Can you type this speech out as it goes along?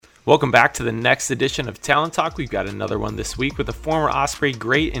Welcome back to the next edition of Talent Talk. We've got another one this week with a former Osprey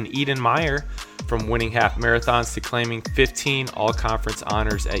great in Eden Meyer. From winning half marathons to claiming 15 all-conference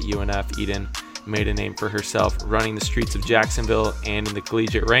honors at UNF, Eden made a name for herself running the streets of Jacksonville and in the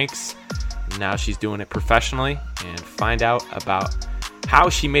collegiate ranks. Now she's doing it professionally, and find out about how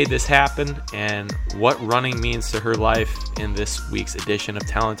she made this happen and what running means to her life in this week's edition of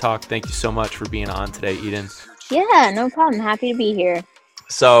Talent Talk. Thank you so much for being on today, Eden. Yeah, no problem. Happy to be here.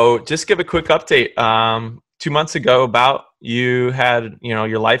 So just give a quick update. 2 months ago, about you had,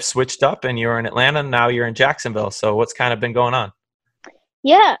 your life switched up and you were in Atlanta. Now you're in Jacksonville. So what's kind of been going on?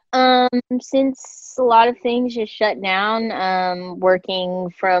 Yeah, since a lot of things just shut down, working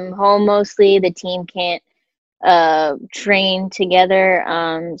from home mostly, the team can't train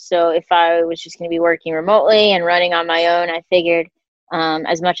together. So if I was just going to be working remotely and running on my own, I figured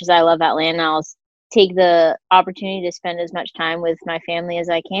as much as I love Atlanta, I'll take the opportunity to spend as much time with my family as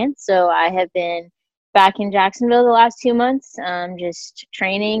I can. So I have been back in Jacksonville the last 2 months, just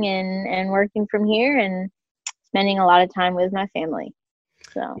training and working from here and spending a lot of time with my family.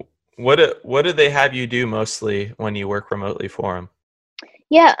 So What do they have you do mostly when you work remotely for them?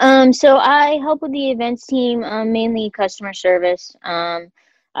 yeah, so I help with the events team, mainly customer service. I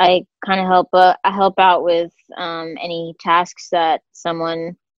kind of I help out with any tasks that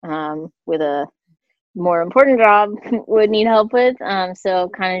someone with a more important job would need help with. So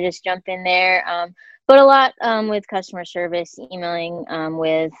kind of just jump in there. But a lot with customer service, emailing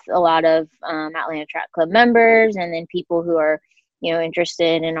with a lot of Atlanta Track Club members, and then people who are,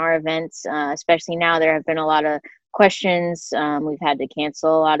 interested in our events. Especially now, there have been a lot of questions. We've had to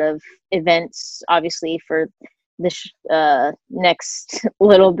cancel a lot of events, obviously, for this next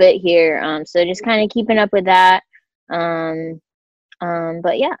little bit here. So just kind of keeping up with that.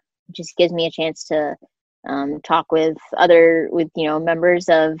 But yeah, it just gives me a chance to talk with members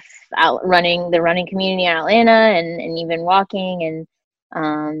of running community in Atlanta, and even walking.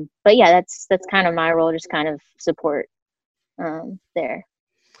 And but yeah, that's kind of my role, just kind of support there.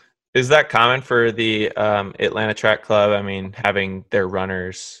 Is that common for the Atlanta Track Club? I mean, having their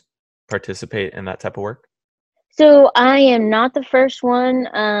runners participate in that type of work? So I am not the first one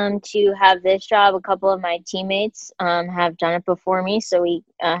to have this job. A couple of my teammates have done it before me, so we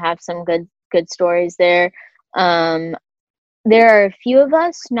have some good stories there. Um, there are a few of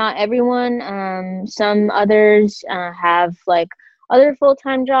us, not everyone. Some others have like other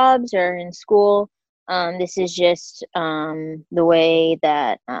full-time jobs or in school. This is just the way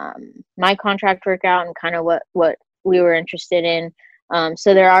that my contract worked out, and kind of what we were interested in.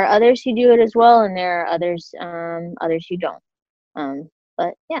 So there are others who do it as well, and there are others who don't.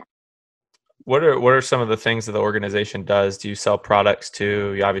 But yeah. What are some of the things that the organization does? Do you sell products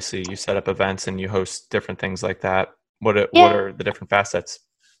too? You set up events and you host different things like that. What Yeah. are the different facets?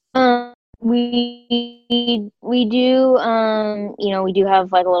 We do we do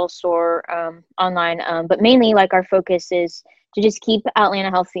have like a little store online, but mainly like our focus is to just keep Atlanta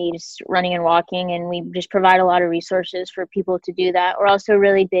healthy, just running and walking, and we just provide a lot of resources for people to do that. We're also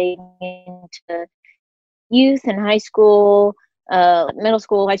really big into youth and high school, middle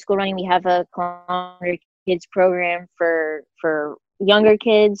school, high school running. We have a Kilometer Kids program for younger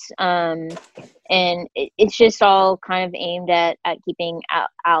kids, and it's just all kind of aimed at keeping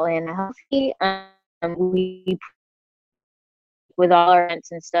Atlanta healthy. We with all our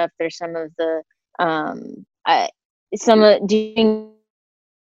events and stuff. There's some of the some of doing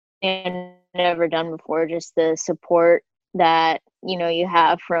and never done before. Just the support that you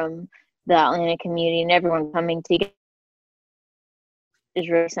have from the Atlanta community and everyone coming together is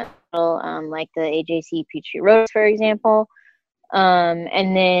really essential. Like the AJC Peachtree Road, for example.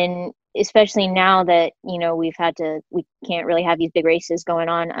 And then especially now that we can't really have these big races going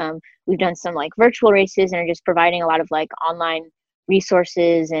on. We've done some like virtual races and are just providing a lot of like online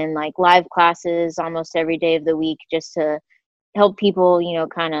resources and like live classes almost every day of the week, just to help people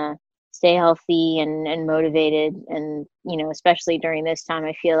kind of stay healthy and motivated. And especially during this time,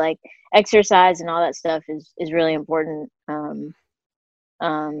 I feel like exercise and all that stuff is really important.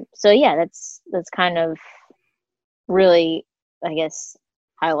 So yeah, that's kind of really, I guess,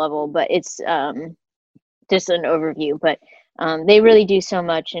 high level, but it's just an overview. But they really do so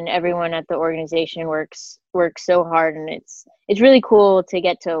much, and everyone at the organization works so hard, and it's really cool to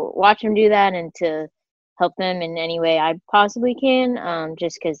get to watch them do that and to help them in any way I possibly can.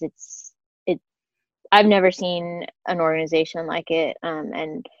 Just because I've never seen an organization like it,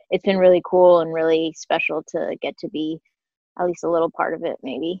 and it's been really cool and really special to get to be at least a little part of it,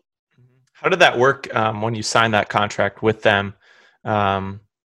 maybe. How did that work when you signed that contract with them?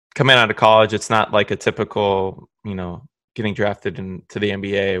 Coming out of college, it's not like a typical, getting drafted into the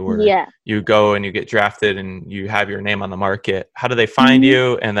NBA, where Yeah. you go and you get drafted and you have your name on the market. How do they find Mhm.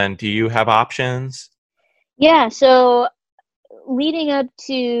 you? And then do you have options? Yeah, so leading up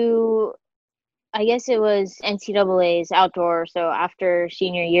to, I guess it was NCAA's outdoor, so after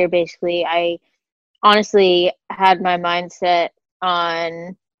senior year, basically, I honestly had my mindset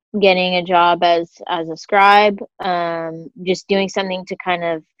on getting a job as a scribe, just doing something to kind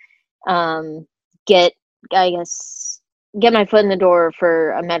of get, I guess, get my foot in the door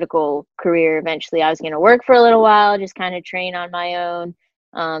for a medical career. Eventually, I was going to work for a little while, just kind of train on my own,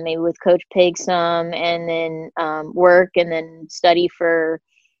 maybe with Coach Pig some, and then work and then study for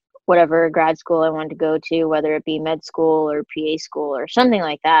whatever grad school I wanted to go to, whether it be med school or PA school or something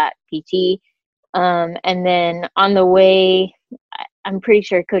like that, PT. And then on the way, I'm pretty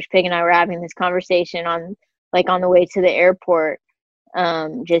sure Coach Pig and I were having this conversation on the way to the airport,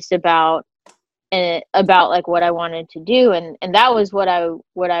 just about like what I wanted to do, and that was what I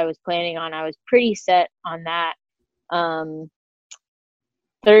was planning on. I was pretty set on that. Um,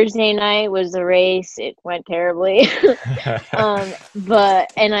 Thursday night was the race. It went terribly.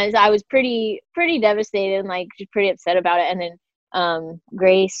 But and I was pretty devastated and like just pretty upset about it. And then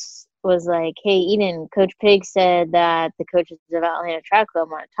Grace was like, "Hey, Eden, Coach Pig said that the coaches of Atlanta Track Club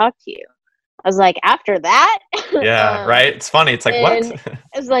want to talk to you." I was like, "After that?" Yeah, right. It's funny. It's like, what? And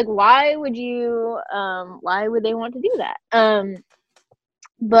it's like, why would they want to do that?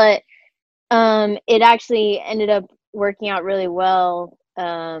 But it actually ended up working out really well,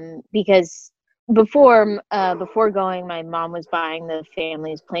 because before going, my mom was buying the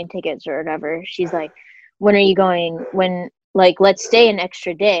family's plane tickets or whatever. She's like, "When are you going? When, like, let's stay an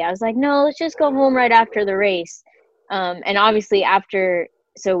extra day." I was like, "No, let's just go home right after the race." And obviously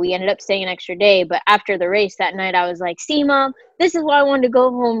so we ended up staying an extra day, but after the race that night, I was like, "See, Mom, this is why I wanted to go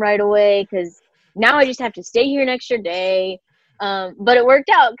home right away, because now I just have to stay here an extra day." But it worked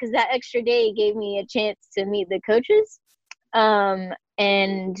out because that extra day gave me a chance to meet the coaches.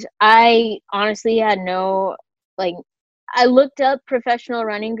 And I honestly had like, I looked up professional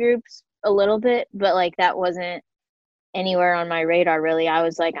running groups a little bit, but like that wasn't anywhere on my radar really. I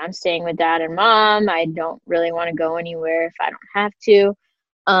was like, I'm staying with Dad and Mom. I don't really want to go anywhere if I don't have to.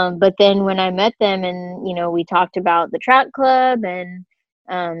 But then when I met them and, we talked about the track club and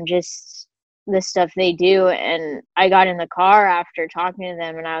just the stuff they do, and I got in the car after talking to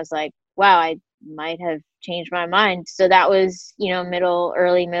them and I was like, wow, I might have changed my mind. So that was,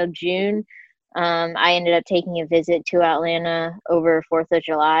 early mid June. I ended up taking a visit to Atlanta over 4th of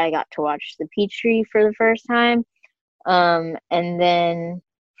July. I got to watch the peach tree for the first time. And then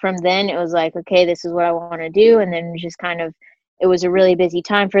from then it was like, okay, this is what I want to do. And then just kind of, it was a really busy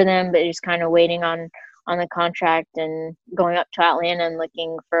time for them, but just kind of waiting on the contract and going up to Atlanta and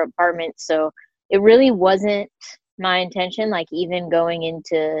looking for apartments. So it really wasn't my intention, like even going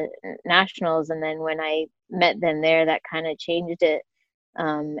into nationals. And then when I met them there, that kind of changed it.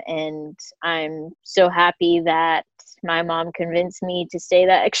 And I'm so happy that my mom convinced me to stay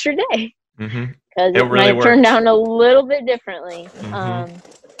that extra day, Mm-hmm. because It it might really have turned worked. out a little bit differently. Mm-hmm.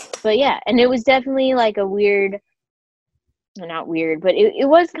 But yeah, and it was definitely like a weird, not weird, but it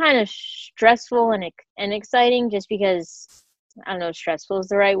was kind of stressful and exciting, just because I don't know if stressful is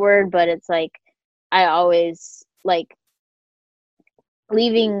the right word, but it's like I always like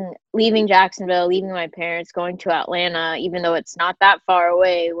leaving Jacksonville, leaving my parents, going to Atlanta, even though it's not that far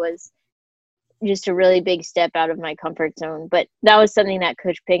away, was just a really big step out of my comfort zone. But that was something that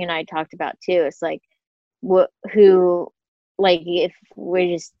Coach Pig and I talked about too. It's like, who, like, if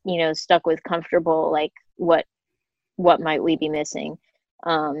we're just stuck with comfortable, like what might we be missing?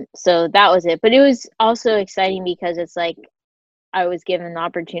 So that was it. But it was also exciting because it's like I was given the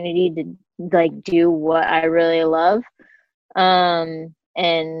opportunity to like do what I really love. And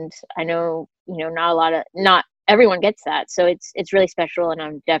I know, not everyone gets that. So it's really special, and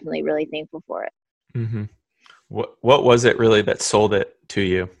I'm definitely really thankful for it. Mm-hmm. What was it really that sold it to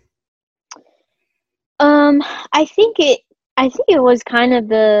you? Um, I think it was kind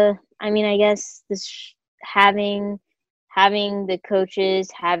of I guess this having the coaches,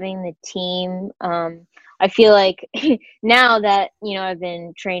 having the team. I feel like now that, I've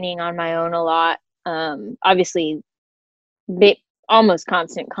been training on my own a lot, obviously almost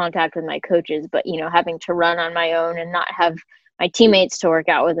constant contact with my coaches, but, having to run on my own and not have my teammates to work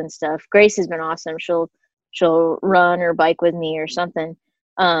out with and stuff. Grace has been awesome. She'll run or bike with me or something.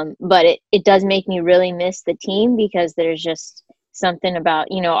 But it does make me really miss the team, because there's just something about,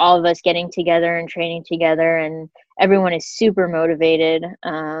 all of us getting together and training together, and everyone is super motivated.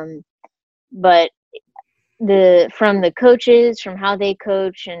 But from the coaches, from how they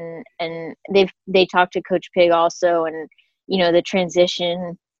coach, and they talk to Coach Pig also, and the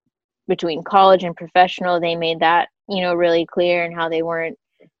transition between college and professional, they made that, really clear, and how they weren't,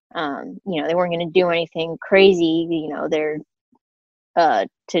 they weren't going to do anything crazy, they're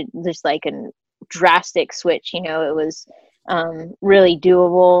to just like a drastic switch, it was really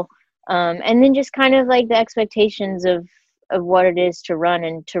doable. And then just kind of like the expectations of what it is to run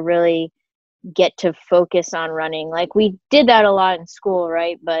and to really get to focus on running. Like we did that a lot in school,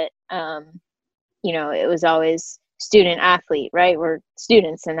 right? But, it was always student athlete, right? We're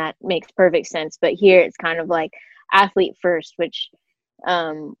students, and that makes perfect sense. But here it's kind of like athlete first, which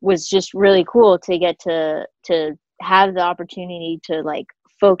was just really cool to get to have the opportunity to like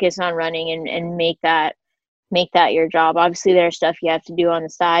focus on running and make that your job. Obviously there's stuff you have to do on the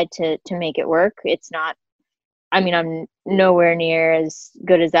side to make it work. It's not, I'm nowhere near as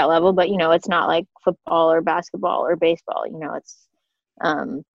good as that level, but it's not like football or basketball or baseball, it's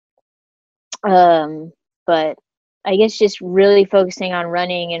but I guess just really focusing on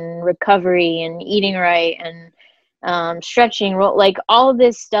running and recovery and eating right and stretching, like all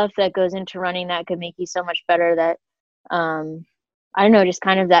this stuff that goes into running that could make you so much better, that I don't know, just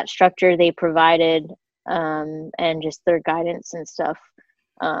kind of that structure they provided, and just their guidance and stuff.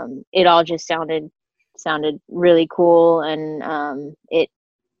 It all just sounded really cool, and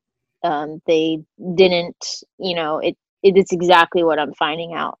they didn't, it's exactly what I'm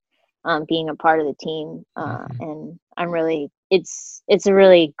finding out, being a part of the team, and I'm really, it's a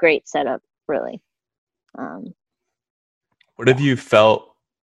really great setup, really. What have you felt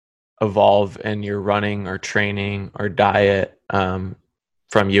evolve in your running or training or diet from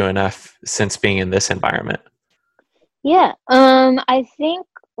UNF since being in this environment? Yeah, I think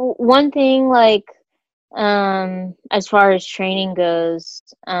one thing, like, as far as training goes,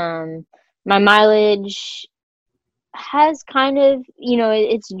 my mileage has kind of,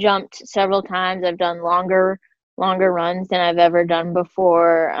 it's jumped several times. I've done longer runs than I've ever done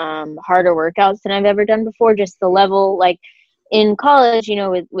before, harder workouts than I've ever done before. Just the level, like in college,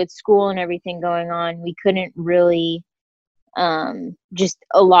 with school and everything going on, we couldn't really, just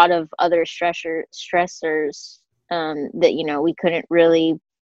a lot of other stressors, that, we couldn't really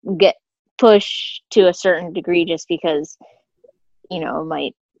get push to a certain degree, just because, it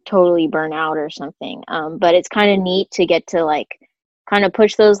might totally burn out or something. But it's kind of neat to get to like kind of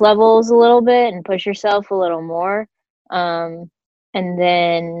push those levels a little bit and push yourself a little more. And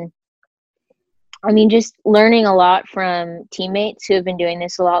then, just learning a lot from teammates who have been doing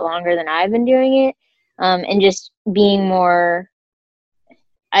this a lot longer than I've been doing it. And just being more,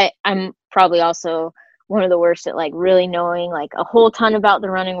 I'm probably also one of the worst at like really knowing like a whole ton about the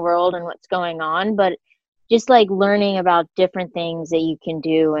running world and what's going on, but just like learning about different things that you can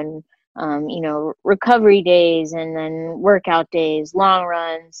do, and recovery days, and then workout days, long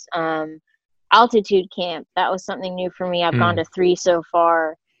runs, altitude camp. That was something new for me. I've gone to 3 so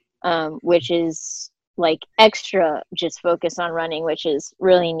far, which is like extra just focus on running, which is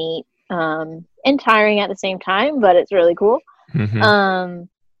really neat, and tiring at the same time, but it's really cool.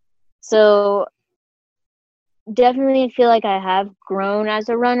 So definitely I feel like I have grown as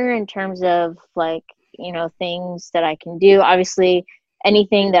a runner in terms of like, things that I can do. Obviously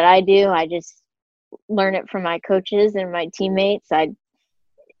anything that I do, I just learn it from my coaches and my teammates.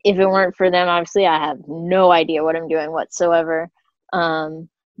 If it weren't for them, obviously I have no idea what I'm doing whatsoever.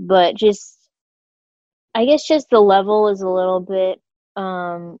 But just, I guess just the level is a little bit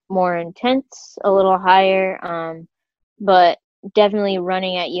more intense, a little higher. But definitely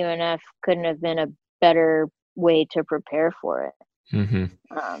running at UNF couldn't have been a better way to prepare for it.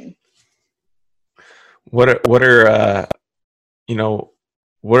 What are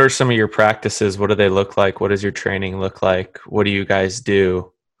what are some of your practices? What do they look like? What does your training look like? What do you guys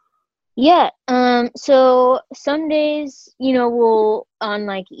do? Yeah. So some days, we'll, on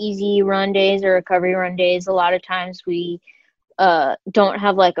like easy run days or recovery run days, a lot of times we don't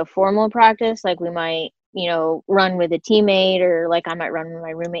have like a formal practice. Like we might, run with a teammate, or like I might run with my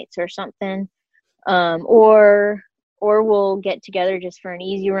roommates or something. Or we'll get together just for an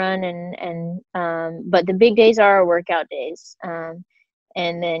easy run, but the big days are our workout days.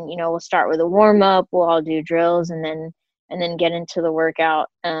 And then, we'll start with a warm up, we'll all do drills, and then get into the workout.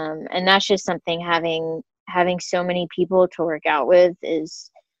 And that's just something, having so many people to work out with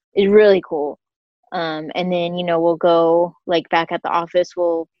is really cool. And then, we'll go like back at the office,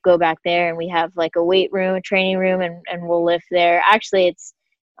 we'll go back there, and we have like a weight room, a training room, and we'll lift there. Actually, it's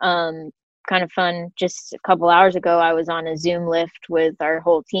kind of fun. Just a couple hours ago, I was on a Zoom lift with our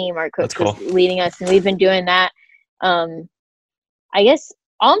whole team. Our coach was leading us, and we've been doing that. I guess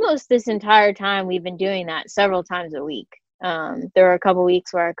almost this entire time we've been doing that several times a week. There were a couple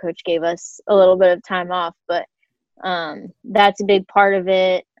weeks where our coach gave us a little bit of time off, but That's a big part of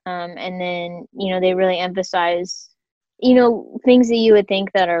it. And then, they really emphasize, things that you would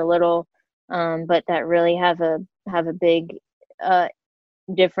think that are little, but that really have a big uh,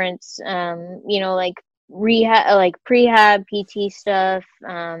 difference. Like rehab, like prehab, PT stuff,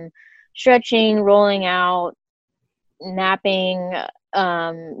 stretching, rolling out, napping.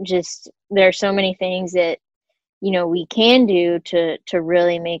 Just there's so many things that we can do to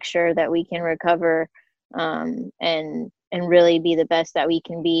really make sure that we can recover, and really be the best that we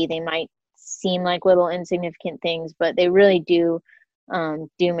can be. They might seem like little insignificant things, but they really do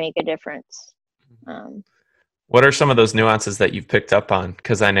make a difference. What are some of those nuances that you've picked up on?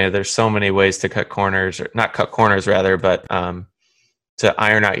 Because I know there's so many ways to cut corners, or not cut corners rather, but to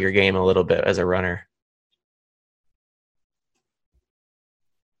iron out your game a little bit as a runner.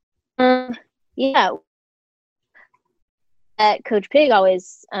 Yeah, that Coach Pig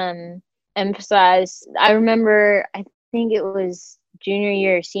always emphasized. I remember, I think it was junior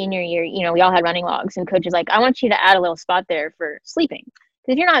year or senior year, we all had running logs, and coach is like, I want you to add a little spot there for sleeping.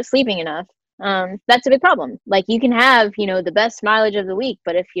 Because if you're not sleeping enough, that's a big problem. Like, you can have, the best mileage of the week,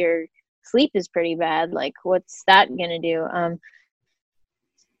 but if your sleep is pretty bad, like, what's that going to do?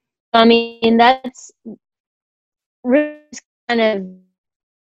 I mean, that's really kind of,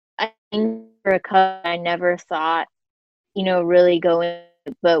 I think, for a cut, I never thought, really go in,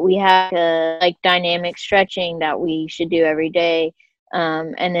 but we have like dynamic stretching that we should do every day.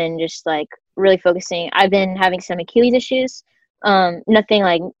 And then just like really focusing. I've been having some Achilles issues, nothing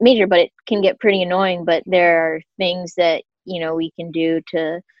like major, but it can get pretty annoying. But there are things that, we can do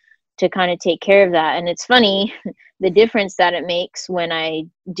to kind of take care of that. And it's funny, the difference that it makes when I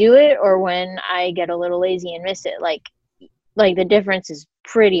do it or when I get a little lazy and miss it. Like the difference is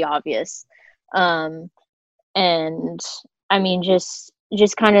pretty obvious. And I mean, just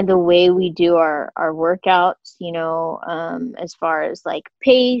kind of the way we do our workouts, as far as like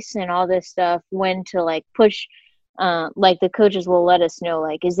pace and all this stuff, when to like push, like the coaches will let us know,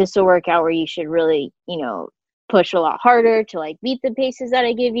 like, is this a workout where you should really, push a lot harder to like beat the paces that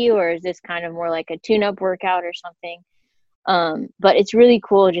I give you, or is this kind of more like a tune-up workout or something? But it's really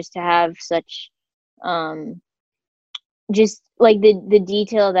cool just to have such, just like the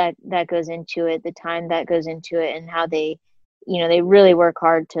detail that goes into it, the time that goes into it, and how they they really work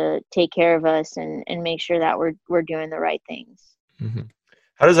hard to take care of us and make sure that we're doing the right things. Mm-hmm.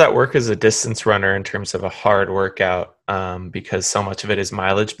 How does that work as a distance runner in terms of a hard workout? Because so much of it is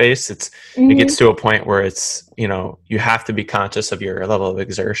mileage based. It gets to a point where it's, you have to be conscious of your level of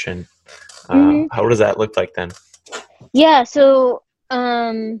exertion. How does that look like then? Yeah. So,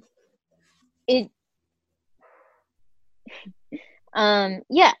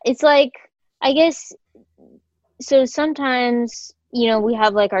 it's like, I guess, so sometimes, we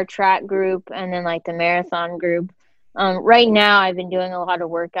have like our track group and then like the marathon group. Right now I've been doing a lot of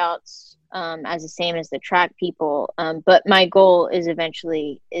workouts, as the same as the track people. But my goal is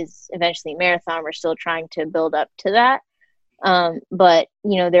eventually marathon. We're still trying to build up to that. But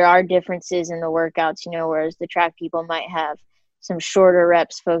there are differences in the workouts, whereas the track people might have some shorter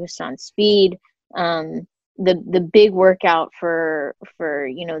reps focused on speed. The big workout for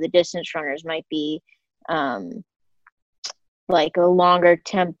the distance runners might be, like a longer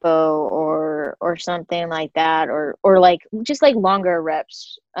tempo or something like that, or like just like longer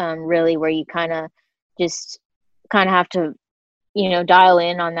reps, really, where you kind of have to dial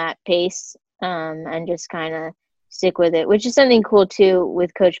in on that pace, and just kind of stick with it, which is something cool too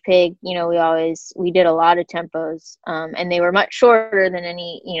with Coach Pig. We did a lot of tempos, and they were much shorter than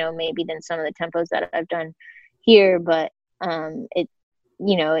any, maybe than some of the tempos that I've done here, but it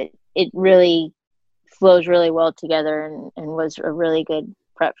really flows really well together, and was a really good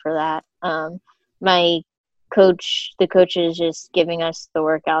prep for that. My the coach is just giving us the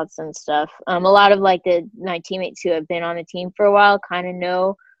workouts and stuff. A lot of like my teammates who have been on the team for a while kind of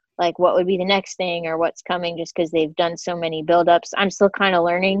know like what would be the next thing or what's coming, just because they've done so many buildups. I'm still kind of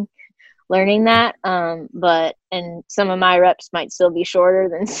learning that. But some of my reps might still be shorter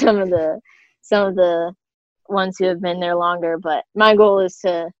than some of the ones who have been there longer. But my goal is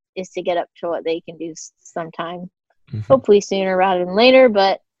to get up to what they can do sometime, hopefully sooner rather than later,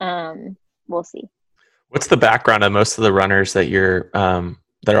 but we'll see. What's the background of most of the runners that you're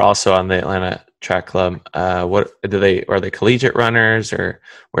that are also on the Atlanta Track Club? What are they collegiate runners, or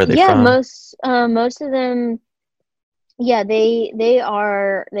where are they from? Most of them, they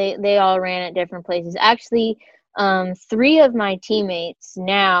all ran at different places. Actually, 3 of my teammates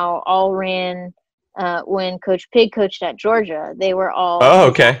now all ran when Coach Pig coached at Georgia. They were all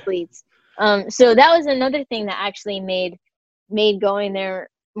athletes. So that was another thing that actually made going there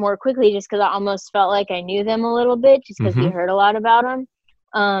more quickly just because I almost felt like I knew them a little bit just because we Mm-hmm. heard a lot about them.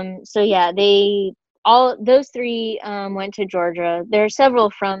 So yeah, all those three went to Georgia. There are several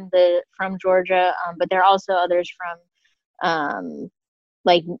from Georgia, but there are also others from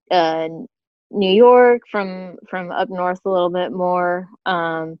like New York, from up north a little bit more.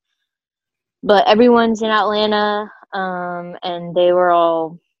 But everyone's in Atlanta, and they were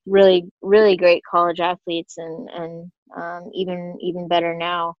all really, really great college athletes, and even better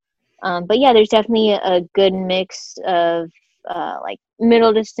now. But yeah, there's definitely a good mix of like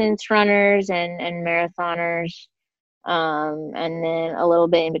middle distance runners and marathoners, and then a little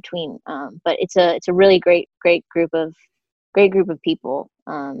bit in between. But it's a really great group of people,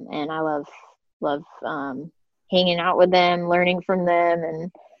 and I love hanging out with them, learning from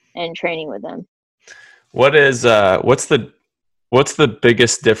them, and training with them. What's the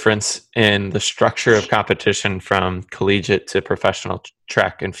biggest difference in the structure of competition from collegiate to professional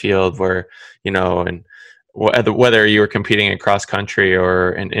track and field, where, and whether you were competing in cross country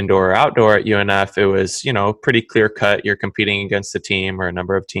or in indoor or outdoor at UNF, it was, pretty clear cut. You're competing against a team or a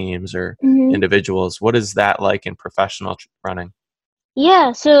number of teams or Hmm. individuals. What is that like in professional running?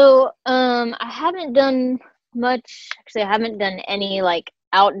 Yeah, so I haven't done much. Actually, I haven't done any like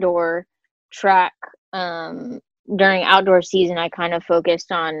outdoor track. Um, During outdoor season, I kind of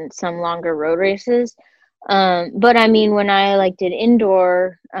focused on some longer road races. But I mean, when I like did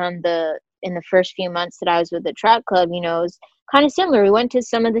indoor, the in the first few months that I was with the track club, it was kind of similar. We went to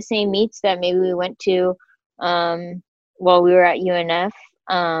some of the same meets that maybe we went to um, while we were at UNF,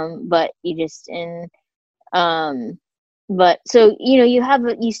 but you just in um but so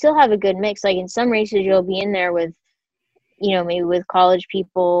you still have a good mix. Like in some races you'll be in there with maybe with college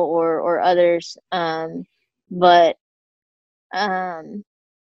people or others, but um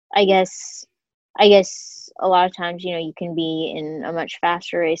I guess a lot of times you can be in a much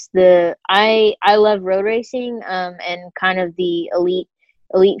faster race. I love road racing, and kind of the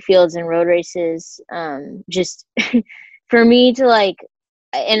elite fields and road races, just for me to like.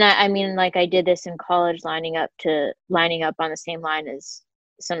 And I mean, like, I did this in college, lining up on the same line as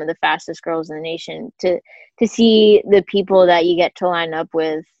some of the fastest girls in the nation, to see the people that you get to line up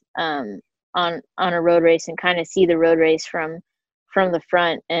with, on a road race, and kind of see the road race from the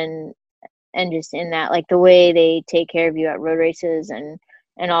front, and just in that, like, the way they take care of you at road races, and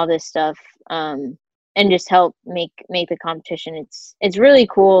all this stuff, and just help make the competition. It's really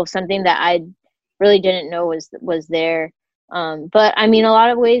cool, something that I really didn't know was there. But I mean, a lot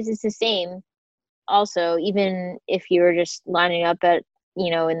of ways it's the same. Also, even if you were just lining up at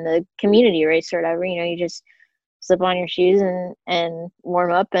in the community race or whatever, you just slip on your shoes and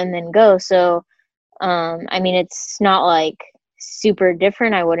warm up and then go. So I mean, it's not like super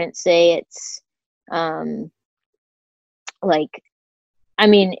different. I wouldn't say it's um like, I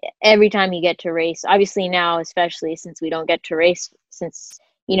mean, every time you get to race, obviously now, especially since we don't get to race, since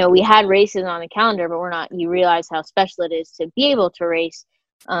we had races on the calendar, but we're not. You realize how special it is to be able to race.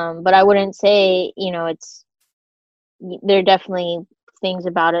 But I wouldn't say it's. There are definitely things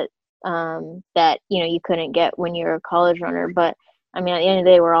about it, that you couldn't get when you're a college runner. But I mean, at the end of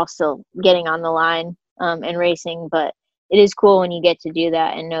the day, we're all still getting on the line, and racing. But it is cool when you get to do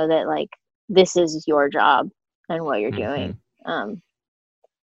that and know that, like, this is your job and what you're Mm-hmm. doing.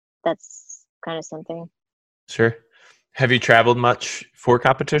 That's kind of something. Sure. Have you traveled much for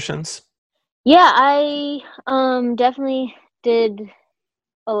competitions? Yeah, I definitely did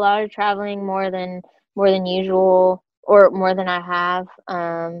a lot of traveling, more than usual, or more than I have.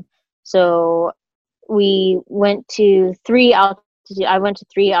 So we went to three altitude. I went to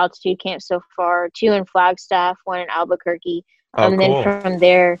three altitude camps so far. Two in Flagstaff, one in Albuquerque. Oh, And then cool. from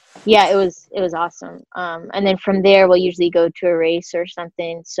there, yeah, it was awesome. And then from there, we'll usually go to a race or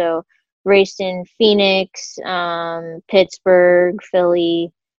something. So raced in Phoenix, Pittsburgh,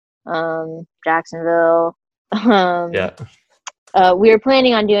 Philly, Jacksonville. Um, Yeah. we were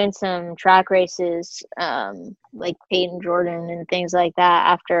planning on doing some track races, like Peyton Jordan and things like that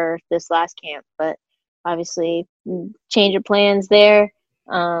after this last camp, but obviously, change of plans there.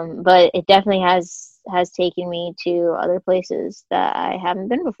 But it definitely has taken me to other places that I haven't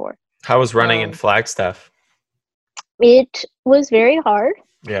been before. How was running in Um, Flagstaff? it was very hard,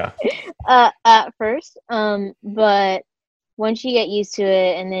 Yeah. at first, but once you get used to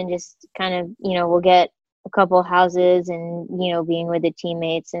it, and then just kind of, we'll get a couple houses, and being with the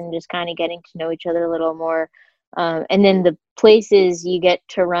teammates and just kind of getting to know each other a little more, and then the places you get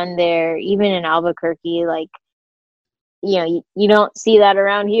to run there, even in Albuquerque, like, you don't see that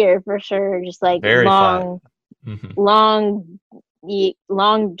around here for sure. Just like Very flat. Hmm. long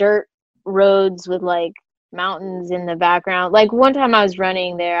long dirt roads with like mountains in the background. Like one time I was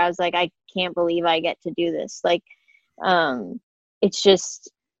running there, I was like, I can't believe I get to do this. Like, it's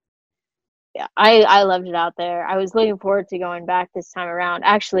just, I loved it out there. I was looking forward to going back this time around.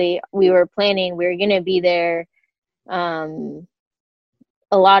 Actually, we were going to be there um,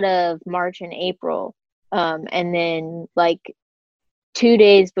 a lot of March and April. And then like 2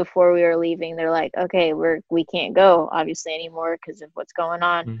 days before we were leaving, they're like, okay, we can't go obviously anymore because of what's going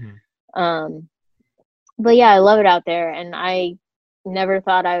on. Mm-hmm. But yeah, I love it out there, and I never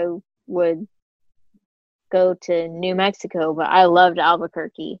thought I would go to New Mexico, but I loved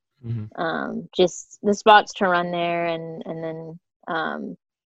Albuquerque. Mm-hmm. Just the spots to run there, and then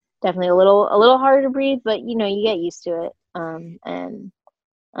definitely a little harder to breathe, but you know, you get used to it.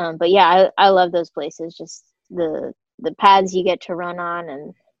 But yeah, I love those places. Just the paths you get to run on,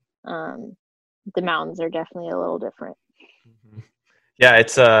 and the mountains are definitely a little different. Mm-hmm. Yeah,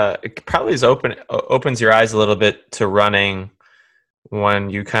 it probably opens your eyes a little bit to running when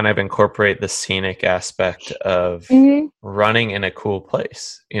you kind of incorporate the scenic aspect of Mm-hmm. running in a cool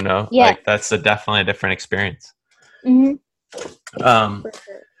place. You know, Yeah. like that's definitely a different experience. Mm-hmm. For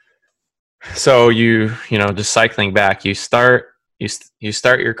sure. So you know, just cycling back, you start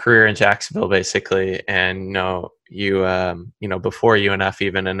your career in Jacksonville basically, and you know, before UNF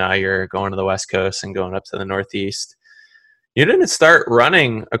even, and now you're going to the West Coast and going up to the Northeast. You didn't start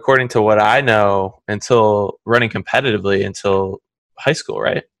running, according to what I know, until running competitively until high school,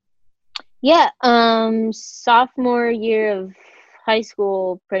 right? Yeah, sophomore year of high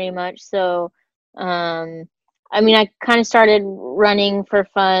school, pretty much. So, I mean, I kind of started running for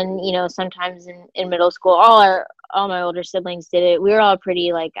fun, you know, sometimes in middle school. All my older siblings did it. We were all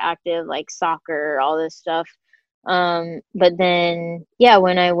pretty like active, like soccer, all this stuff. But then, yeah,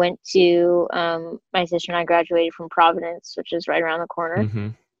 when I went to, my sister and I graduated from Providence, which is right around the corner. Mm-hmm.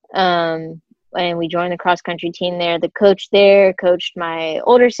 And we joined the cross country team there. The coach there coached my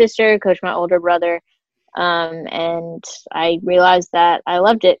older sister, coached my older brother. And I realized that I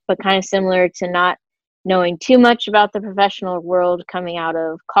loved it, but kind of similar to not knowing too much about the professional world coming out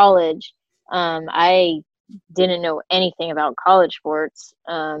of college. I didn't know anything about college sports,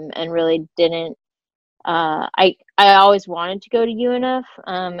 and really didn't. I always wanted to go to UNF,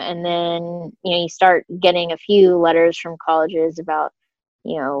 and then you know, you start getting a few letters from colleges about,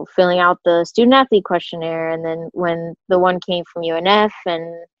 you know, filling out the student athlete questionnaire, and then when the one came from UNF,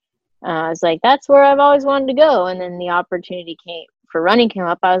 and I was like, that's where I've always wanted to go. And then the opportunity came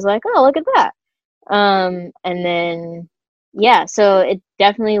up. I was like, oh, look at that. And then yeah, so it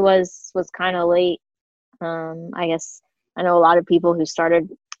definitely was kind of late. I guess I know a lot of people who started,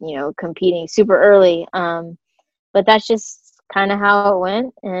 you know, competing super early. But that's just kind of how it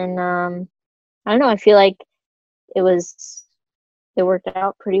went. And I don't know, I feel like it worked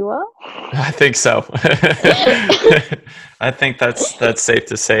out pretty well. I think so. I think that's safe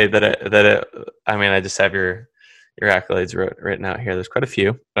to say that I mean, I just have your accolades written out here. There's quite a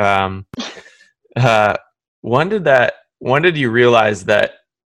few. When did you realize that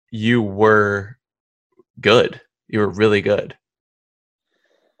you were good? You were really good.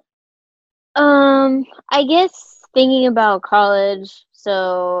 I guess thinking about college,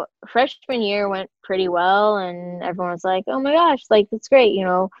 so freshman year went pretty well, and everyone was like, "Oh my gosh, like that's great," you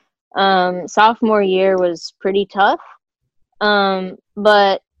know. Sophomore year was pretty tough.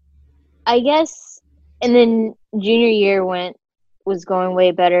 But I guess, and then junior year was going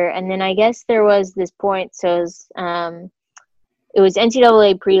way better, and then I guess there was this point. So it was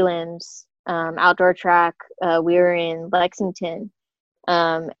NCAA prelims, outdoor track. We were in Lexington.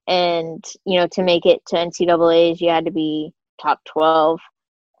 And you know, to make it to NCAA's, you had to be top 12.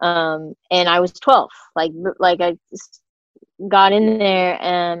 And I was 12th. Like I got in there,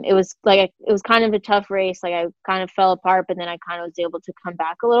 and it was it was kind of a tough race. Like I kind of fell apart, but then I kind of was able to come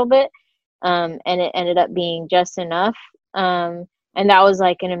back a little bit. And it ended up being just enough. And that was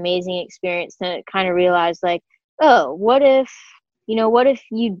like an amazing experience. And it kind of realized like, oh, what if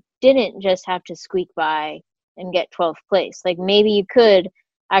you didn't just have to squeak by and get 12th place? Like maybe you could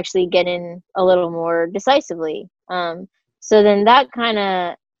actually get in a little more decisively. So then that kind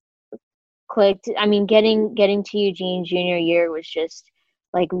of clicked. I mean, getting to Eugene junior year was just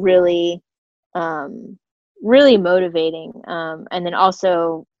like really, really motivating. And then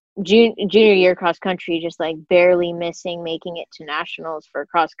also junior year cross country, just like barely making it to nationals for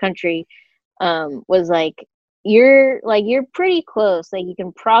cross country, was like, you're pretty close. Like you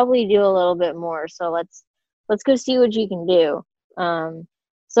can probably do a little bit more. So let's go see what you can do.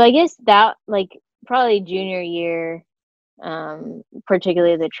 So I guess that like probably junior year,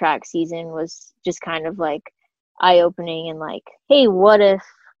 particularly the track season, was just kind of like eye opening, and like, hey, what if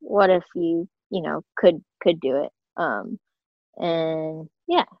you know could could do it. And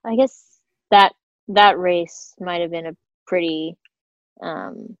yeah, I guess that race might have been a pretty,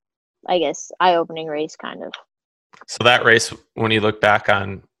 I guess, eye-opening race kind of. So that race, when you look back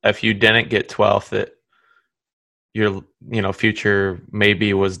on, if you didn't get 12th, that your future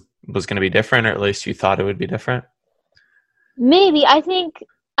maybe was going to be different, or at least you thought it would be different. Maybe I think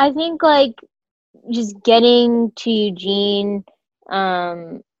like just getting to Eugene,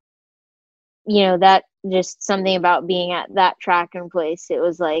 that just something about being at that track and place. It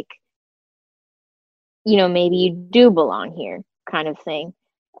was like, maybe you do belong here kind of thing.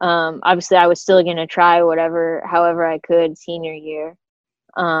 Obviously I was still going to try however I could senior year.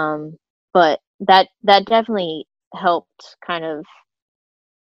 But that definitely helped kind of,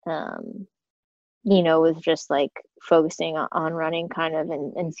 with just like focusing on running kind of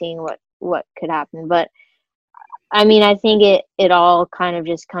and seeing what could happen. But I mean, I think it all kind of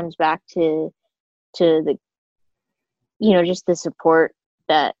just comes back to the, just the support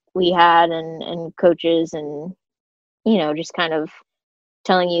that we had and coaches and, just kind of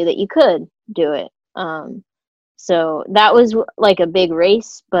telling you that you could do it. So that was like a big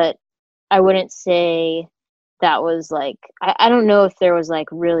race, but I wouldn't say that was like, I don't know if there was like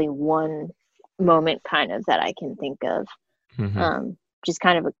really one moment kind of that I can think of. Just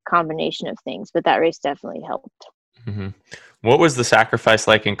kind of a combination of things, but that race definitely helped. What was the sacrifice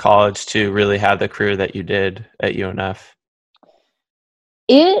like in college to really have the career that you did at UNF?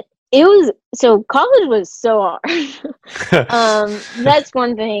 It was, so college was so hard. That's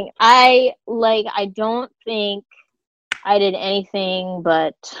one thing. I don't think I did anything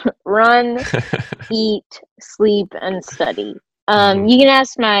but run, eat, sleep, and study. You can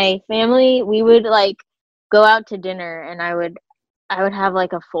ask my family. We would like go out to dinner, and I would have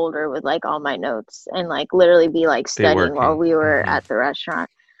like a folder with like all my notes and like literally be like studying while we were at the restaurant.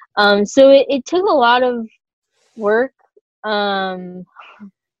 So it took a lot of work.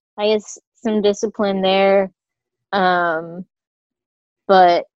 I guess some discipline there. But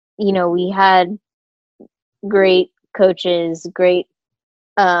we had great coaches, great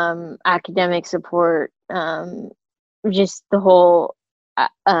academic support, just the whole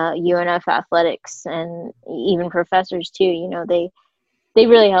UNF athletics, and even professors too. They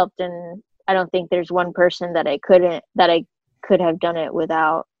really helped, and I don't think there's one person that I could have done it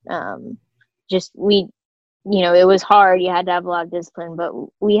without. It was hard. You had to have a lot of discipline, but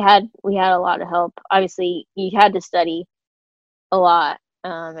we had a lot of help. Obviously, you had to study a lot,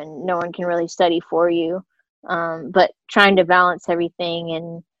 and no one can really study for you. But trying to balance everything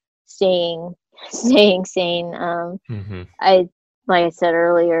and staying sane. Like I said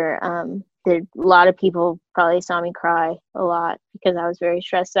earlier, a lot of people probably saw me cry a lot because I was very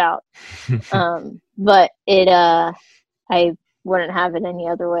stressed out. But I wouldn't have it any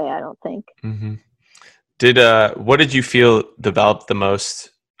other way, I don't think. What did you feel developed the most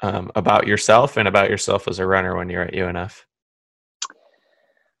about yourself and about yourself as a runner when you're at UNF?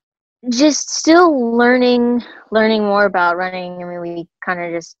 Just still learning more about running. I mean, we kind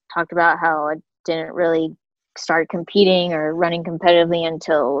of just talked about how I didn't really start competing or running competitively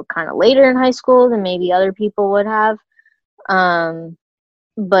until kind of later in high school than maybe other people would have.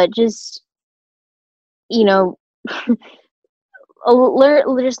 But just,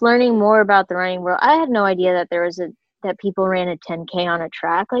 just learning more about the running world. I had no idea that that people ran a 10K on a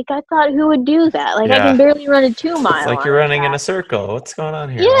track. Like, I thought, who would do that? Like, I can barely run a 2 mile. It's like you're running in a circle. What's going on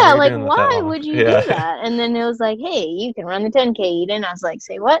here? Yeah, like, why would you do that? And then it was like, hey, you can run the 10K, Eden. I was like,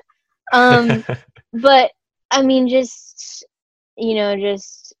 say what? But I mean, just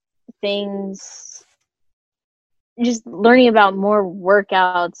just things, just learning about more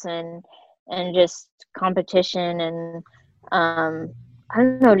workouts and just competition, and I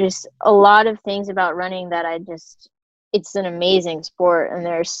don't know, just a lot of things about running that it's an amazing sport, and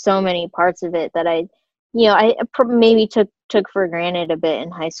there's so many parts of it that I maybe took for granted a bit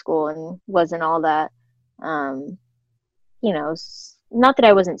in high school and wasn't all that, not that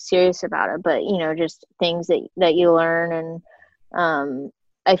I wasn't serious about it, but just things that you learn. And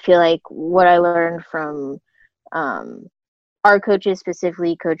I feel like what I learned from our coaches,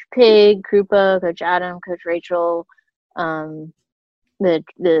 specifically Coach Pig, Krupa, Coach Adam, Coach Rachel, the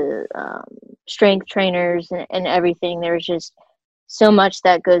strength trainers and everything, there's just so much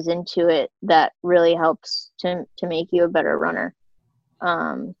that goes into it that really helps to make you a better runner.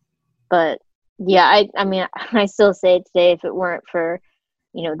 But yeah, I mean, I still say it today, if it weren't for,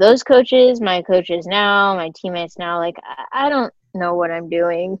 those coaches, my coaches now, my teammates now, like, I don't know what I'm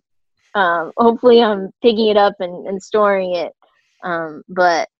doing. Hopefully I'm picking it up and storing it.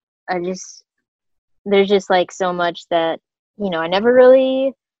 But there's just like so much that, I never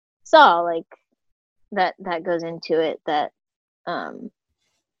really saw. Like, that goes into it that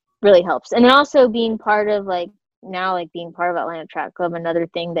really helps. And then also being part of being part of Atlanta Track Club, another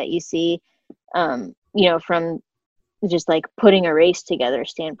thing that you see, from just like putting a race together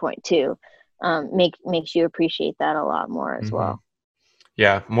standpoint too, makes you appreciate that a lot more as Mm-hmm. well.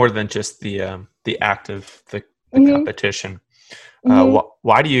 Yeah, more than just the act of the Mm-hmm. competition. Mm-hmm.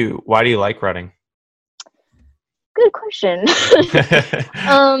 Why do you like running? Good question.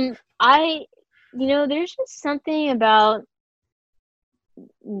 There's just something about,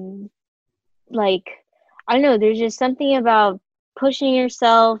 like, I don't know, there's just something about pushing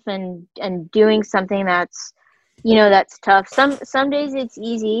yourself and doing something that's tough. Some days it's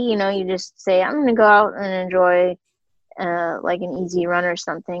easy, you just say, I'm gonna go out and enjoy like an easy run or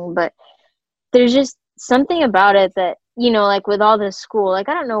something. But there's just something about it that, like with all this school, like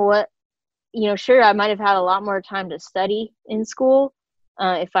I don't know what, sure, I might have had a lot more time to study in school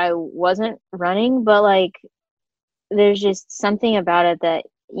if I wasn't running, but like there's just something about it that,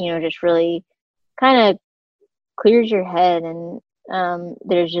 just really kind of clears your head, and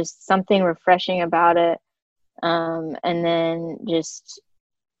there's just something refreshing about it. And then just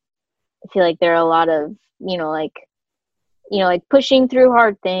I feel like there are a lot of, like pushing through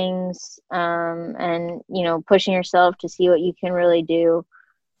hard things, and pushing yourself to see what you can really do.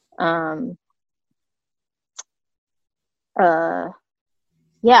 um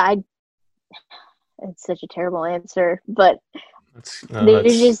yeah, it's such a terrible answer, but there's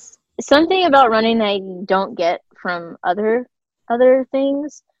That's just something about running that you don't get from other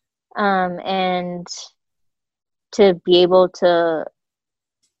things, and to be able to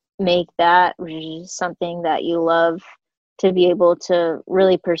make that, which is something that you love, to be able to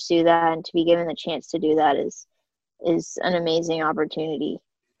really pursue that and to be given the chance to do that is an amazing opportunity.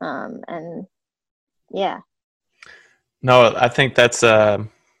 And yeah. no, I think it's a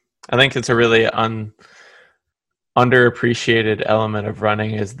really underappreciated element of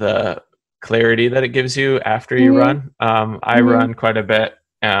running is the clarity that it gives you after you Mm-hmm. run. I Mm-hmm. run quite a bit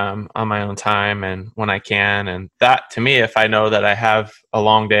on my own time and when I can. And that, to me, if I know that I have a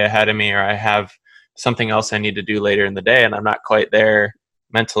long day ahead of me or I have something else I need to do later in the day and I'm not quite there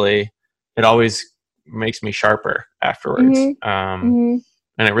mentally, it always makes me sharper afterwards. Mm-hmm. Mm-hmm.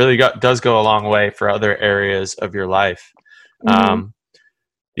 And it really does go a long way for other areas of your life. Mm-hmm.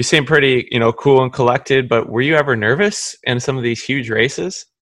 You seem pretty, cool and collected, but were you ever nervous in some of these huge races?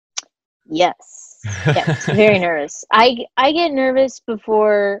 Yes, very nervous. I get nervous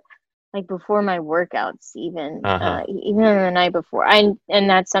before my workouts, even Uh-huh. even the night before. And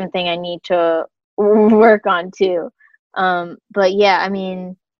that's something I need to work on too. But yeah, I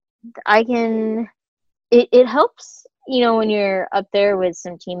mean, I can it helps, when you're up there with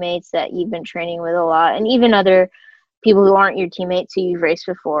some teammates that you've been training with a lot, and even other people who aren't your teammates who you've raced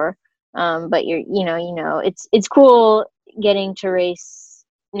before. But it's cool getting to race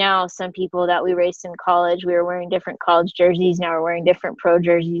now. Some people that we raced in college, we were wearing different college jerseys. Now we're wearing different pro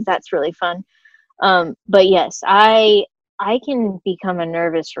jerseys. That's really fun. But yes, I can become a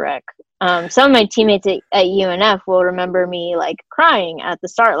nervous wreck. Some of my teammates at UNF will remember me like crying at the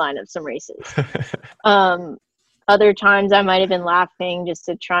start line of some races. Other times I might have been laughing just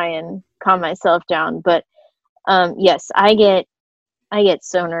to try and calm myself down. But yes, I get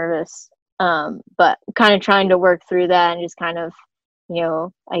so nervous. But kind of trying to work through that and just kind of,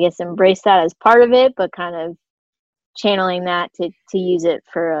 I guess embrace that as part of it, but kind of channeling that to use it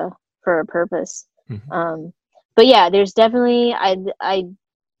for a purpose. Mm-hmm. But yeah, there's definitely I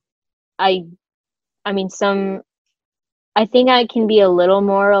mean, I think I can be a little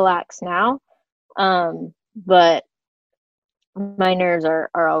more relaxed now. But my nerves are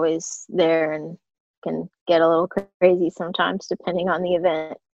always there and can get a little crazy sometimes depending on the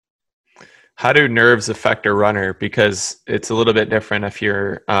event. How do nerves affect a runner? Because it's a little bit different if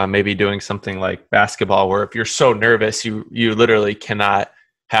you're maybe doing something like basketball, where if you're so nervous, you literally cannot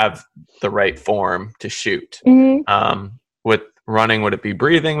have the right form to shoot. Mm-hmm. With running, would it be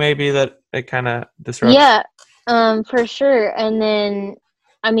breathing maybe that it kind of disrupts? Yeah, for sure. And then,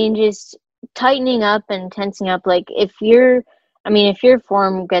 I mean, just tightening up and tensing up. Like if your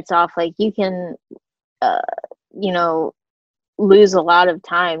form gets off, like you can, uh, you know, lose a lot of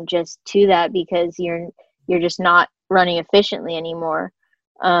time just to that because you're just not running efficiently anymore.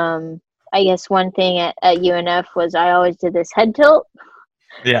 I guess one thing at UNF was I always did this head tilt.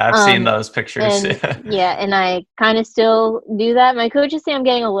 Yeah, I've seen those pictures. And yeah, and I kind of still do that. My coaches say I'm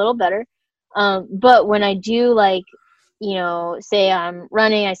getting a little better. But when I do, like, say I'm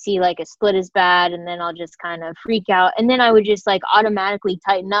running, I see like a split is bad, and then I'll just kind of freak out. And then I would just like automatically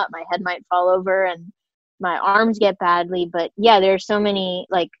tighten up. My head might fall over and my arms get badly. But yeah, there are so many,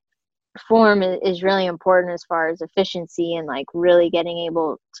 like, form is really important as far as efficiency and like really getting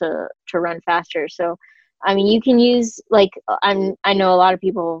able to run faster. So I mean, you can use like I know a lot of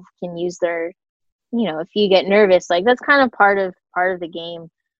people can use their, if you get nervous, like that's kind of part of the game.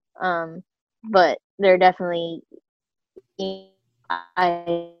 But they're definitely,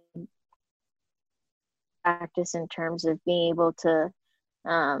 I practice in terms of being able to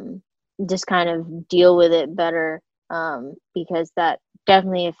just kind of deal with it better, because that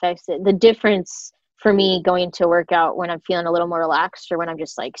definitely affects it. The difference for me going to workout when I'm feeling a little more relaxed or when I'm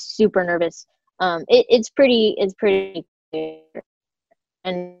just like super nervous, it's pretty clear.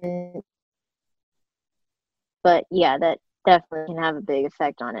 And but yeah, that definitely can have a big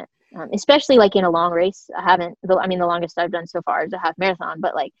effect on it, especially like in a long race. I mean, the longest I've done so far is a half marathon,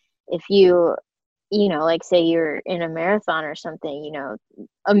 but like if like say you're in a marathon or something,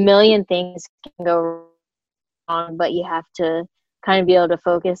 a million things can go wrong, but you have to kind of be able to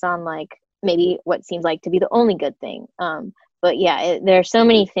focus on like maybe what seems like to be the only good thing. But yeah, there are so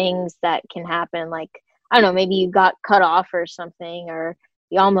many things that can happen. Like, I don't know, maybe you got cut off or something, or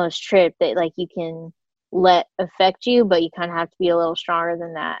you almost tripped, that like you can let affect you, but you kind of have to be a little stronger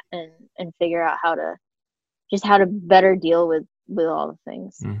than that and figure out how to better deal with all the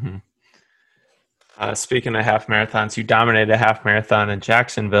things. Mm-hmm. Speaking of half marathons, you dominated a half marathon in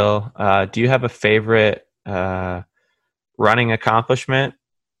Jacksonville. Do you have a favorite running accomplishment,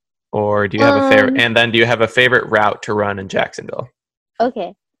 or do you have a favorite? And then, do you have a favorite route to run in Jacksonville?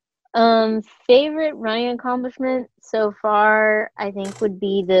 Okay. Favorite running accomplishment so far, I think, would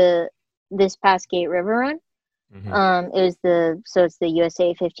be this past Gate River run. Mm-hmm. It's the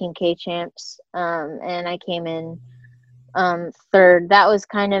USA 15K champs, and I came in third. That was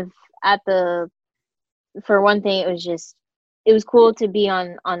kind of for one thing, it was cool to be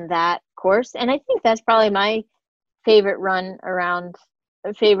on that course, and I think that's probably my favorite run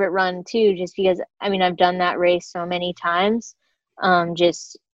too, just because I mean I've done that race so many times,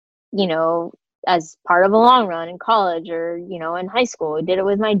 just as part of a long run in college, or in high school. I did it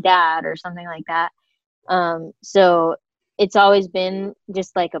with my dad or something like that. So it's always been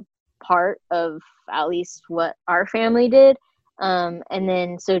just like a part of at least what our family did. And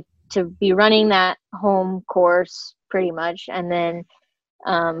then so to be running that home course pretty much, and then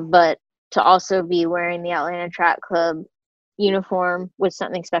but to also be wearing the Atlanta Track Club uniform was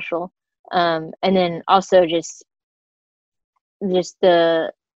something special. And then also just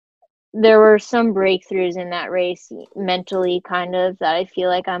there were some breakthroughs in that race mentally, kind of, that I feel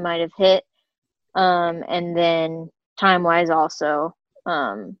like I might have hit. And then time wise also,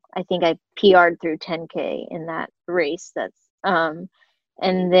 I think I PR'd through 10K in that race.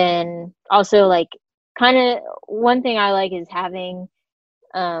 And then also like kind of one thing I like is having,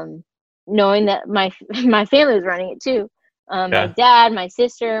 knowing that my family was running it too. My dad, my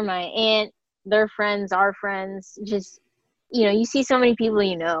sister, my aunt, their friends, our friends, just, you see so many people,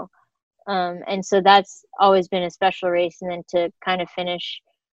 and so that's always been a special race. And then to kind of finish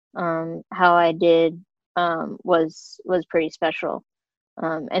how I did was pretty special.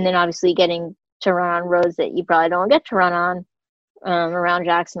 And then obviously getting to run on roads that you probably don't get to run on around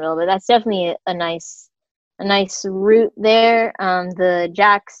Jacksonville, but that's definitely a nice route there. The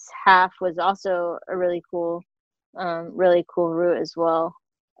Jax half was also a really cool route as well.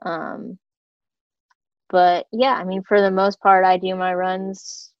 But yeah, I mean, for the most part, I do my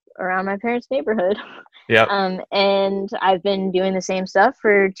runs around my parents' neighborhood. Yeah. And I've been doing the same stuff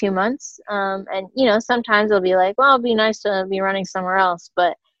for 2 months. And sometimes it'll be like, well, it'll be nice to be running somewhere else,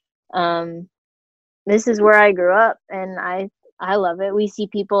 but this is where I grew up, and I love it. We see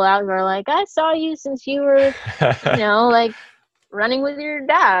people out who are like, I saw you since you were, like running with your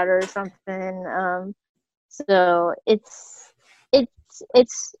dad or something. So it's,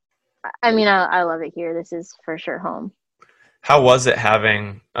 I mean, I love it here. This is for sure home. How was it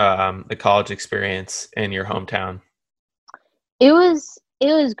having the college experience in your hometown? It was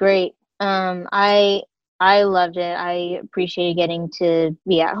great. I loved it. I appreciated getting to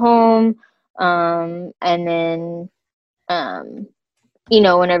be at home. And then,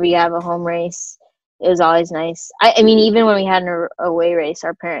 whenever you have a home race, it was always nice. I mean, even when we had an away race,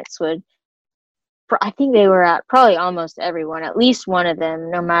 our parents would, I think they were at probably almost everyone, at least one of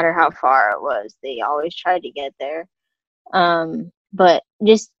them, no matter how far it was, they always tried to get there. But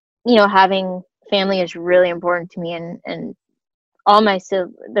just, having family is really important to me, and all my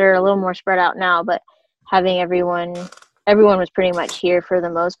siblings, they're a little more spread out now, but having everyone was pretty much here for the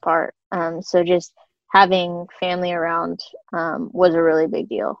most part. So just having family around was a really big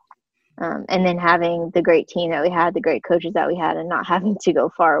deal. And then having the great team that we had, the great coaches that we had, and not having to go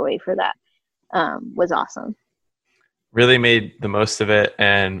far away for that was awesome. Really made the most of it,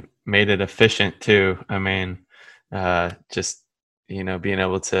 and made it efficient too. I mean, just, being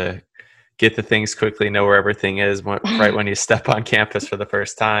able to get the things quickly, know where everything is right when you step on campus for the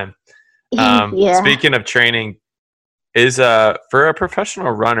first time. Yeah. Speaking of training, is for a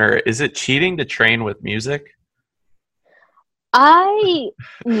professional runner, is it cheating to train with music?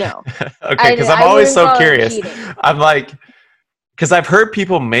 No. Okay, because I'm I always wouldn't so call it curious. cheating. I'm like, because I've heard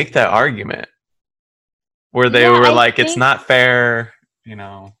people make that argument where they Yeah, were like, it's not fair, you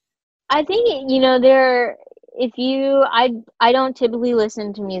know. I think there if you I don't typically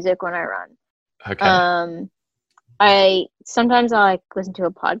listen to music when I run. Okay. I sometimes I like listen to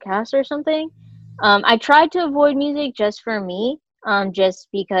a podcast or something. I try to avoid music just for me, just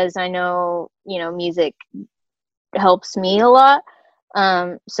because I know, music helps me a lot.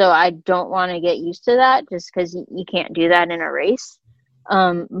 So I don't want to get used to that just because you can't do that in a race.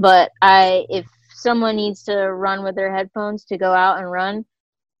 But if someone needs to run with their headphones to go out and run,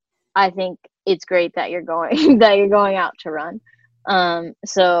 I think it's great that you're going that you're going out to run.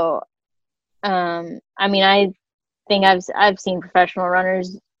 So I mean, I think I've seen professional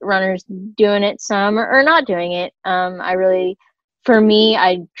runners doing it some or not doing it. For me,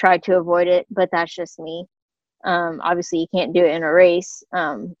 I try to avoid it, but that's just me. Obviously, you can't do it in a race,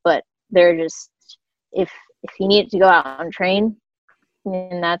 but they're just if you need to go out and train,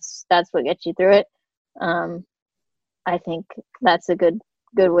 and that's what gets you through it. I think that's a good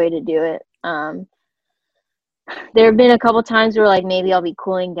way to do it. There have been a couple times where like maybe I'll be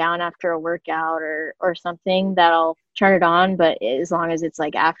cooling down after a workout or something that I'll turn it on, but as long as it's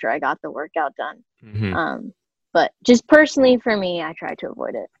like after I got the workout done. Mm-hmm. But just personally for me, I try to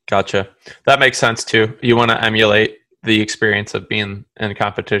avoid it. Gotcha. That makes sense too. You want to emulate the experience of being in a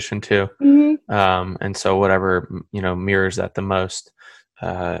competition too. Mm-hmm. And so whatever, mirrors that the most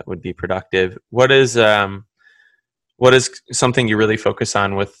would be productive. What is something you really focus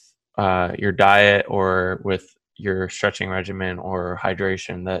on with your diet or with your stretching regimen or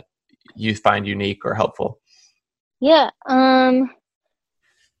hydration that you find unique or helpful? Yeah. I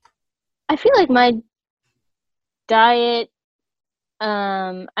feel like my diet,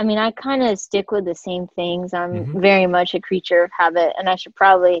 I mean, I kind of stick with the same things. I'm Mm-hmm. very much a creature of habit, and I should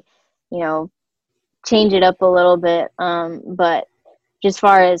probably, you know, change it up a little bit. But just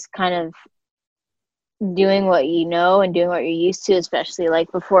far as kind of doing what you know and doing what you're used to, especially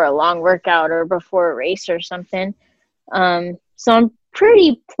like before a long workout or before a race or something. So I'm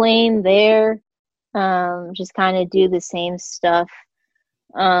pretty plain there. Just kind of do the same stuff.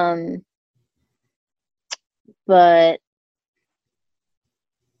 But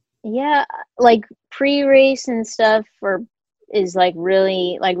yeah, like pre-race and stuff is like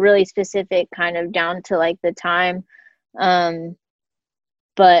really specific, kind of down to like the time.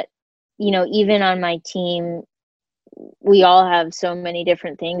 But even on my team, we all have so many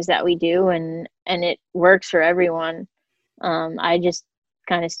different things that we do, and it works for everyone. I just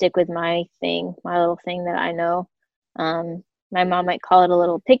kind of stick with my little thing that I know. My mom might call it a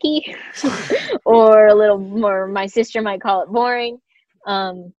little picky, or a little more. My sister might call it boring.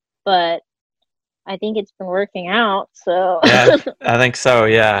 But I think it's been working out. So Yeah, I think so.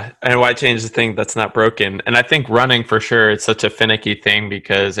 Yeah. And why change the thing that's not broken? And I think running for sure, it's such a finicky thing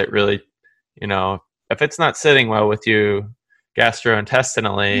because it really, if it's not sitting well with you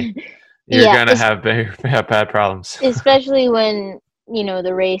gastrointestinally, you're yeah, going to have bad problems. especially when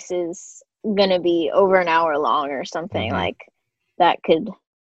the race is gonna be over an hour long or something. Mm-hmm. Like that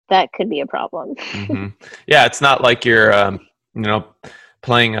could be a problem. Mm-hmm. Yeah. It's not like you're,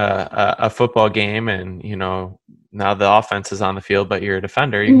 playing a football game and, now the offense is on the field, but you're a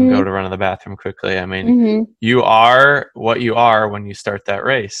defender. You can go Mm-hmm. to run to the bathroom quickly. I mean, Mm-hmm. you are what you are when you start that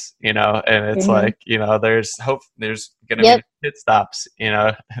race, and it's Mm-hmm. like, there's hope, there's going to Yep. be pit stops,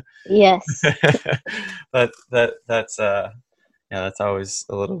 Yes. that's yeah, that's always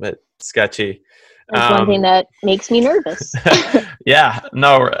a little bit sketchy. That's one thing that makes me nervous. Yeah,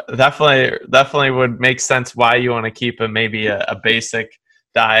 no, definitely would make sense why you want to keep maybe a basic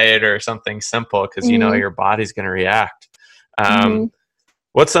diet or something simple because Mm-hmm. your body's going to react. Mm-hmm.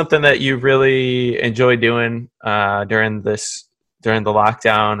 What's something that you really enjoy doing during the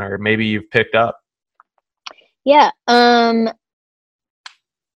lockdown, or maybe you've picked up? Yeah.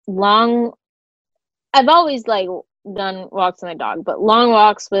 Long. I've always like done walks with my dog, but long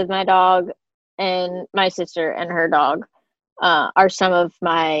walks with my dog and my sister and her dog are some of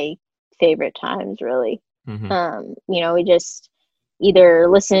my favorite times, really. Mm-hmm. We just either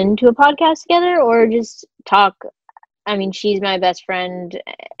listen to a podcast together or just talk. I mean, she's my best friend,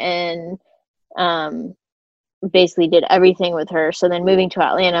 and basically did everything with her. So then moving to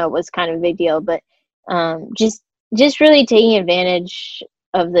Atlanta was kind of a big deal, but just really taking advantage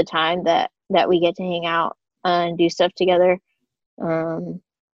of the time that we get to hang out and do stuff together.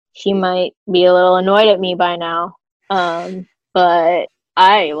 She might be a little annoyed at me by now, but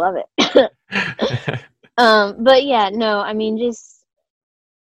I love it. But yeah, no, I mean, just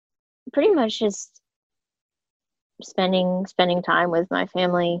pretty much just spending time with my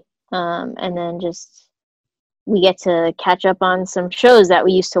family, and then just we get to catch up on some shows that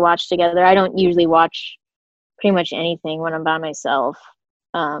we used to watch together. I don't usually watch pretty much anything when I'm by myself.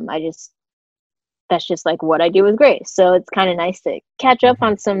 That's just like what I do with Grace. So it's kind of nice to catch up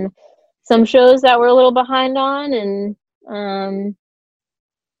on some shows that we're a little behind on, and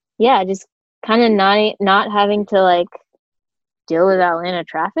yeah, just kind of not having to like deal with Atlanta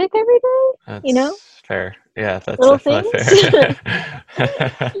traffic every day. That's fair. Yeah, that's little definitely things.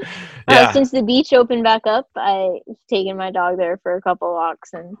 fair. Yeah. Since the beach opened back up, I've taken my dog there for a couple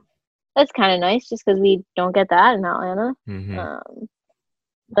walks, and that's kind of nice just because we don't get that in Atlanta.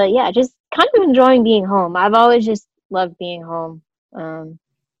 But yeah, just kind of enjoying being home. I've always just loved being home.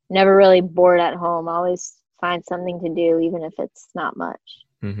 Never really bored at home. Always find something to do, even if it's not much.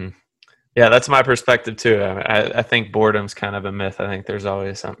 Yeah, that's my perspective too. I think boredom's kind of a myth. I think there's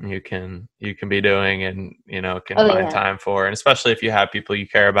always something you can be doing and can find time for, and especially if you have people you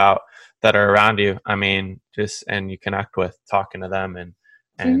care about that are around you. I mean, and you connect with, talking to them and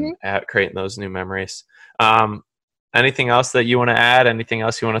creating those new memories. Anything else that you want to add? Anything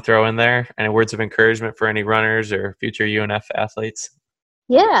else you want to throw in there? Any words of encouragement for any runners or future UNF athletes?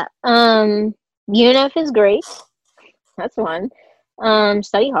 Yeah, UNF is great. That's one.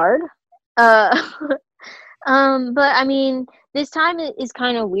 Study hard. But I mean, this time is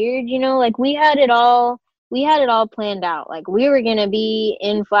kind of weird, like we had it all planned out. Like we were going to be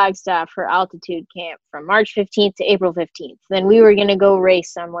in Flagstaff for altitude camp from March 15th to April 15th. Then we were going to go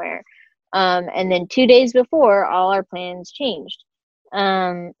race somewhere. And then 2 days before, all our plans changed.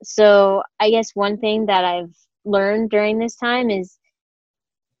 So I guess one thing that I've learned during this time is,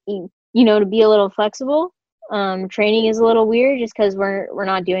 to be a little flexible. Training is a little weird just because we're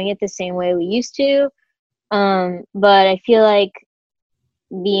not doing it the same way we used to. But I feel like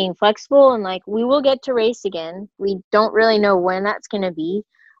being flexible and like we will get to race again. We don't really know when that's going to be.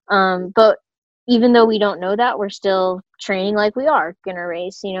 But even though we don't know that, we're still training like we are going to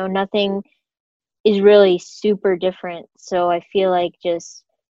race. Nothing is really super different. So I feel like just,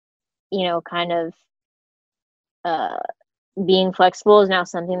 kind of being flexible is now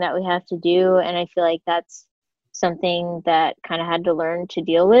something that we have to do. And I feel like that's something that kind of had to learn to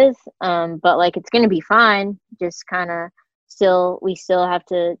deal with. But like, it's going to be fine. Just kind of we still have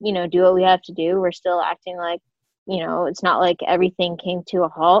to, do what we have to do. We're still acting like, it's not like everything came to a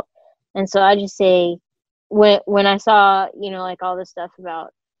halt. And so I just say when I saw, like all this stuff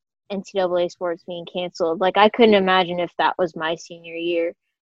about NCAA sports being canceled, like I couldn't imagine if that was my senior year,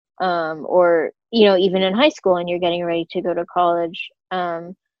 or, even in high school and you're getting ready to go to college.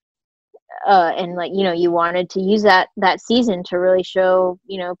 And like, you wanted to use that season to really show,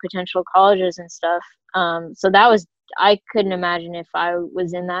 potential colleges and stuff. So I couldn't imagine if I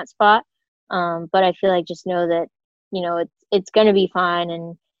was in that spot. But I feel like just know that, it's going to be fine.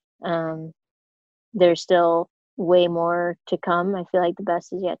 And there's still way more to come. I feel like the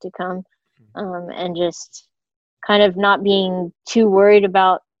best is yet to come. And just kind of not being too worried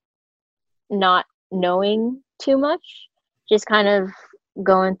about not knowing too much, just kind of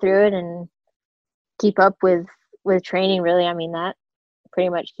going through it and keep up with training. Really, I mean, that pretty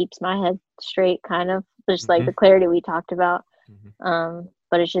much keeps my head straight, kind of just like the clarity we talked about.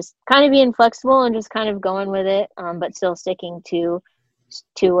 But it's just kind of being flexible and just kind of going with it, but still sticking to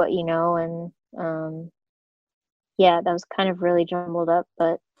what and yeah, that was kind of really jumbled up,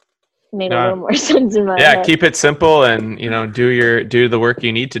 but made a little more sense in my head. Keep it simple and do the work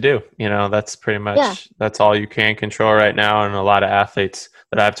you need to do. That's pretty much that's all you can control right now. And a lot of athletes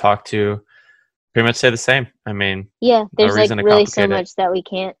that I've talked to pretty much say the same. I mean, there's like really so much that we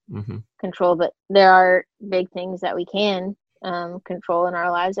can't control, but there are big things that we can control in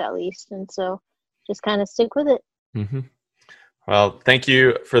our lives at least. And so just kind of stick with it. Well, thank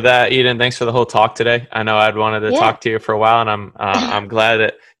you for that, Eden. Thanks for the whole talk today. I know I'd wanted to talk to you for a while, and I'm glad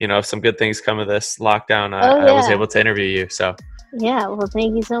that if some good things come of this lockdown, I was able to interview you. So yeah, well,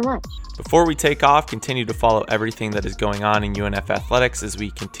 thank you so much. Before we take off, continue to follow everything that is going on in UNF athletics as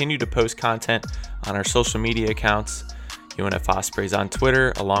we continue to post content on our social media accounts. UNF Ospreys on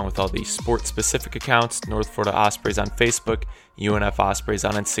Twitter, along with all the sports-specific accounts, North Florida Ospreys on Facebook, UNF Ospreys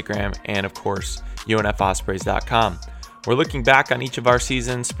on Instagram, and of course, UNFospreys.com. We're looking back on each of our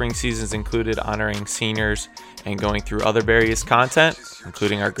seasons, spring seasons included, honoring seniors, and going through other various content,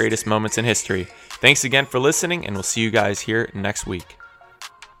 including our greatest moments in history. Thanks again for listening, and we'll see you guys here next week.